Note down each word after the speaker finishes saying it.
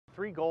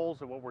three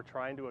goals of what we're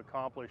trying to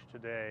accomplish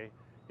today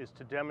is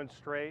to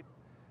demonstrate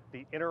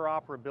the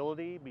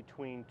interoperability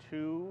between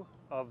two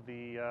of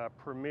the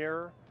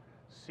premier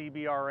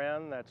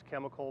CBRN, that's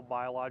chemical,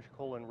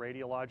 biological, and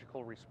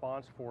radiological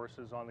response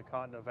forces on the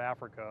continent of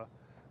Africa,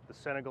 the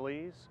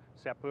Senegalese,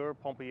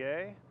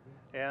 Sapeurs-Pompiers,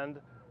 and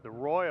the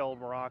Royal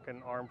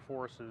Moroccan Armed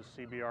Forces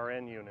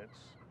CBRN units.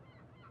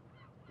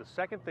 The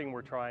second thing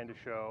we're trying to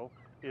show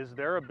is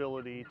their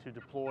ability to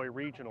deploy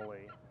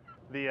regionally.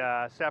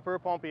 The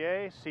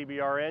Sapeurs-Pompiers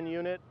CBRN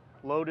unit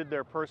loaded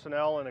their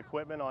personnel and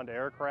equipment onto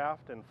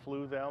aircraft and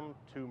flew them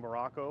to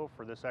Morocco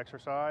for this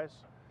exercise.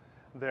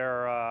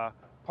 Their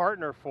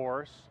partner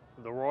force,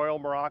 the Royal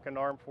Moroccan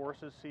Armed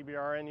Forces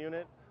CBRN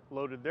unit,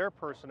 loaded their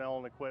personnel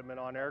and equipment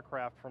on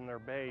aircraft from their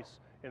base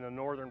in the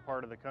northern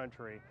part of the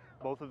country.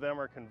 Both of them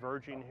are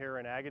converging here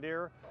in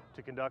AGADIR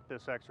to conduct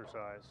this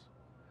exercise.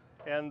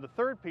 And the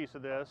third piece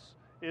of this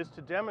is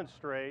to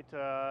demonstrate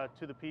to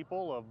the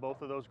people of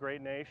both of those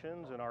great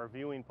nations and our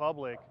viewing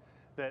public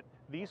that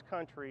these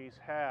countries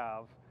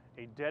have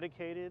a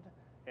dedicated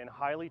and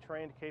highly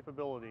trained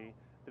capability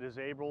that is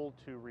able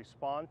to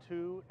respond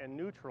to and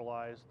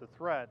neutralize the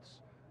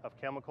threats of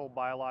chemical,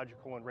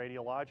 biological, and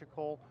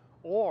radiological,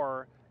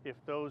 or if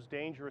those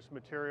dangerous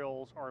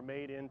materials are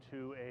made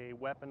into a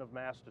weapon of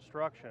mass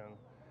destruction,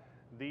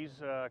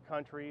 these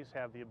countries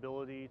have the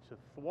ability to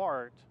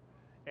thwart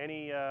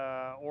any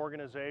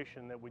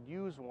organization that would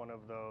use one of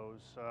those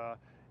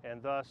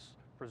and thus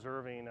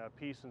preserving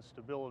peace and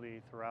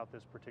stability throughout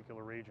this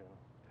particular region.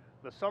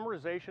 The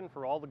summarization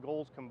for all the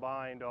goals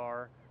combined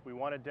are: we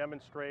want to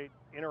demonstrate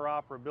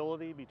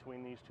interoperability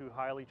between these two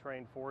highly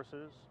trained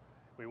forces.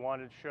 We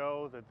want to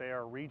show that they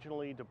are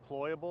regionally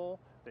deployable,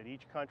 that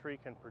each country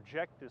can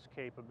project this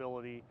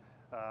capability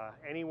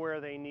anywhere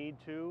they need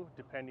to,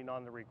 depending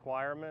on the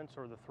requirements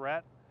or the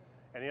threat.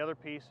 And the other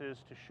piece is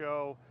to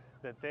show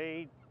that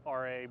they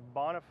are a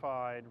bona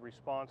fide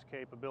response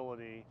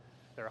capability.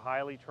 They're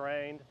highly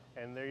trained,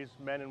 and these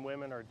men and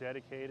women are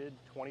dedicated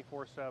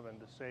 24/7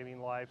 to saving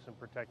lives and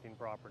protecting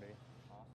property.